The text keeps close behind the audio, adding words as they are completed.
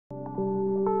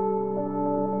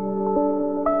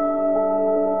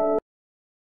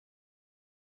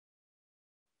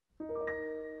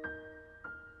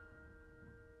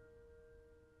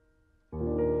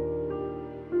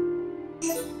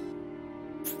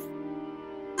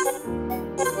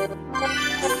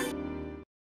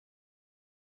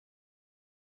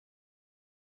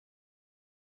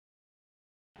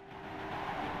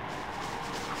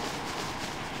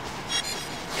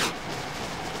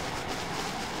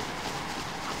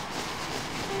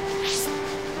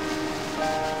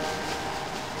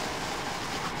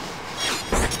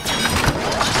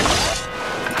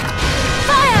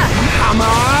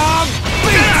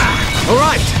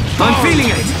I'm feeling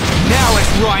it! Now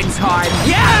it's right time!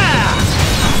 Yeah!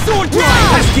 Sword drive!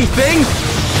 Pesky thing!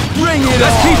 Bring it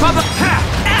Let's keep up the...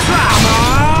 Come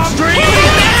on! Stream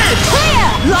edge!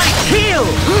 Clear! Light heel!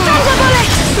 Thunderbolt!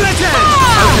 Split edge!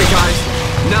 Okay guys,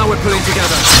 now we're pulling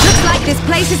together. Looks like this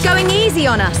place is going easy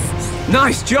on us.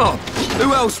 Nice job!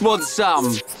 Who else wants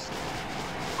some?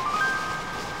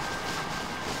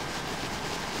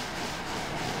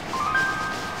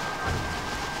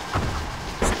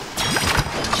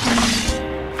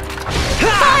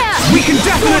 We can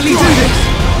definitely do this!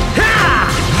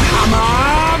 Ha! Come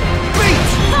on! Beat!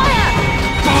 Fire!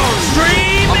 Ball!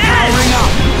 Stream edge! Powering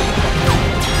up!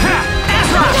 Ha!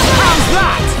 Ezra! How's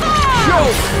that? Go!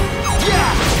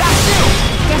 Yeah! That's it!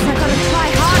 Guess I've got to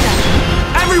try harder.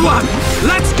 Everyone!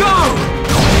 Let's go!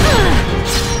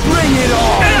 Bring it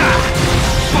on!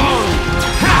 Boom!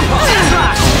 Ha!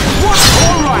 Ezra! What?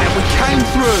 Alright, we came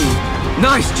through!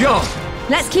 Nice job!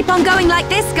 Let's keep on going like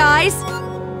this, guys.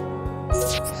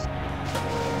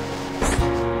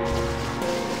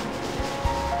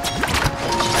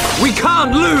 We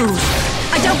can't lose!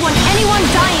 I don't want anyone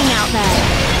dying out there.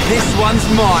 This one's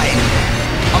mine!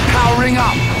 I'm powering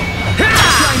up!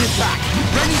 Chain attack!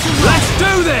 Ready to roll! Let's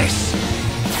do this!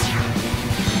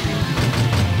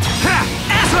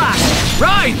 S-Lash!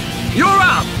 Ryan! You're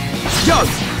up! Yo!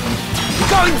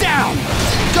 Going down!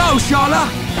 Go,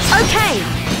 Charlotte! Okay!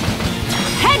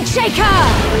 Head shaker!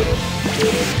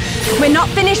 We're not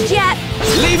finished yet.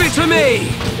 Leave it to me!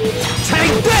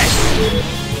 Take this!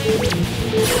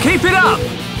 Keep it up!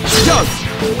 Go!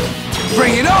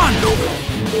 Bring it on!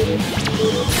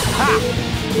 Ha!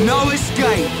 No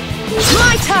escape!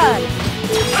 My turn!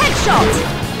 Headshot!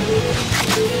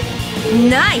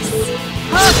 Nice!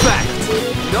 Perfect!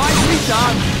 Nicely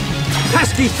done!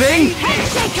 Pesky thing! Head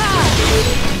shaker!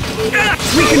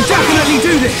 We can definitely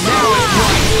do this! Now it's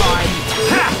right time!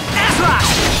 Ha! S-Slash!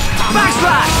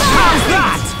 Backslash! How's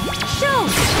that?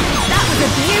 Shoot! That was a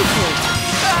beauty!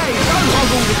 Hey, don't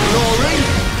hobble the glory!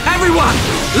 Everyone,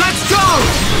 let's go!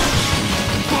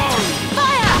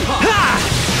 Fire! Ha!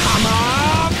 Come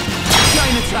on!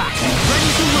 Chain attack, ready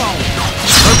to roll.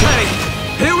 Okay,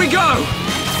 here we go!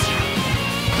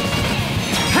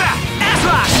 Ha!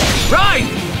 S-Slash! Right,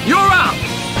 you're up!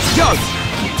 Go!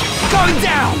 Going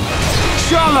down!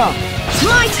 Charlotte!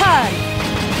 My turn!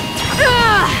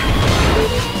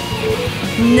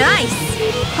 Nice!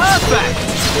 Perfect!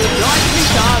 Nicely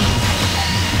done!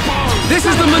 This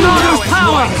is the Monado's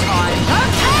power!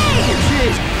 Okay!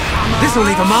 This'll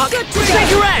leave a mark!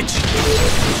 Shaker edge!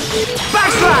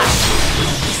 Backslash!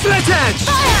 Slit edge!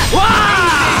 Fire!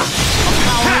 Wow!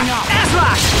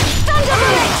 S-Slash!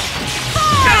 Thunderbolt!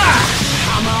 Fire!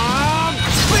 Come on!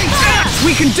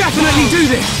 We can definitely do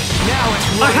this!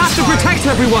 I have to protect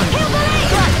everyone!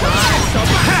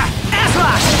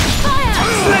 S-Slash! Fire!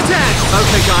 Slit edge!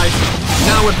 Okay guys,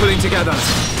 now we're pulling together.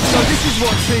 So this is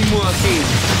what teamwork is.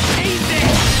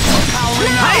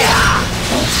 Hiya!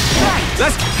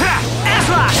 Let's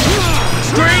S-Slash!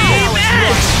 Stream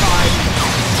edge!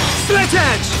 Slit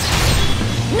edge!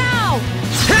 Now!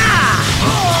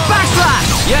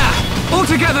 Backslash! Yeah, all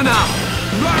together now.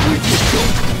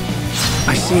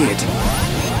 I see it.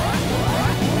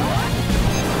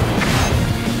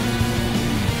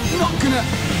 Not gonna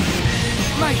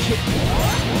make it.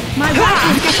 My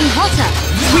rifle is getting hotter.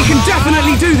 We can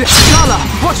definitely do this. Lala,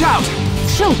 watch out!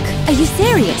 Shulk, are you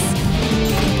serious?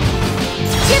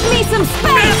 Give me some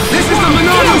space! This is the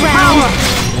Monado's power!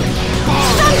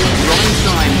 Wrong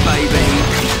time, baby.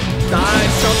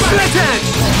 Split edge!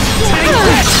 Take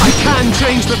this! I can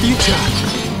change the future!